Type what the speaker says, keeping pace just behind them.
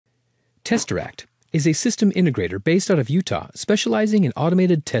Testeract is a system integrator based out of Utah specializing in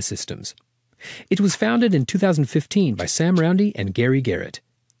automated test systems. It was founded in 2015 by Sam Roundy and Garrett.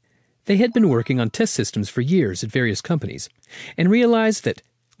 They had been working on test systems for years at various companies and realized that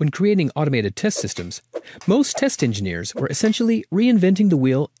when creating automated test systems, most test engineers were essentially reinventing the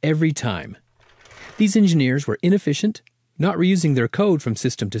wheel every time. These engineers were inefficient, not reusing their code from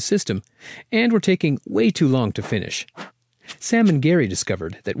system to system, and were taking way too long to finish. Sam and Garry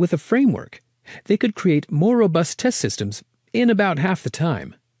discovered that with a framework, they could create more robust test systems in about half the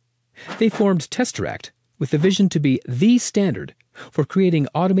time. They formed Testeract with the vision to be the standard for creating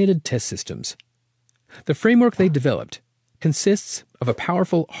automated test systems. The framework they developed consists of a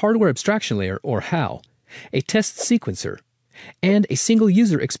powerful hardware abstraction layer, or HAL, a test sequencer, and a single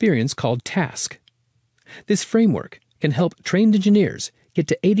user experience called TASC. This framework can help trained engineers get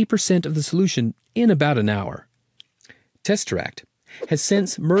to 80% of the solution in about an hour. Testeract has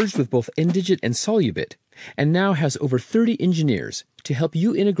since merged with both Endigit and Solubit and now has over 30 engineers to help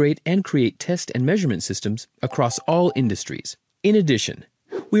you integrate and create test and measurement systems across all industries. In addition,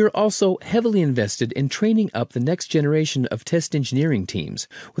 we are also heavily invested in training up the next generation of test engineering teams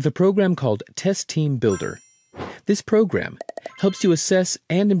with a program called Test Team Builder. This program helps you assess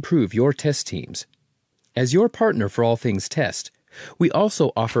and improve your test teams. As your partner for all things test, we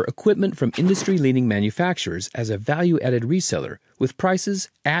also offer equipment from industry-leading manufacturers as a value-added reseller with prices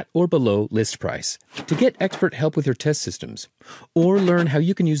at or below list price. To get expert help with your test systems, or learn how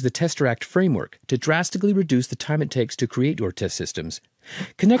you can use the Testeract framework to drastically reduce the time it takes to create your test systems,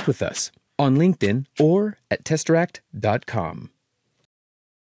 connect with us on LinkedIn or at testeract.com.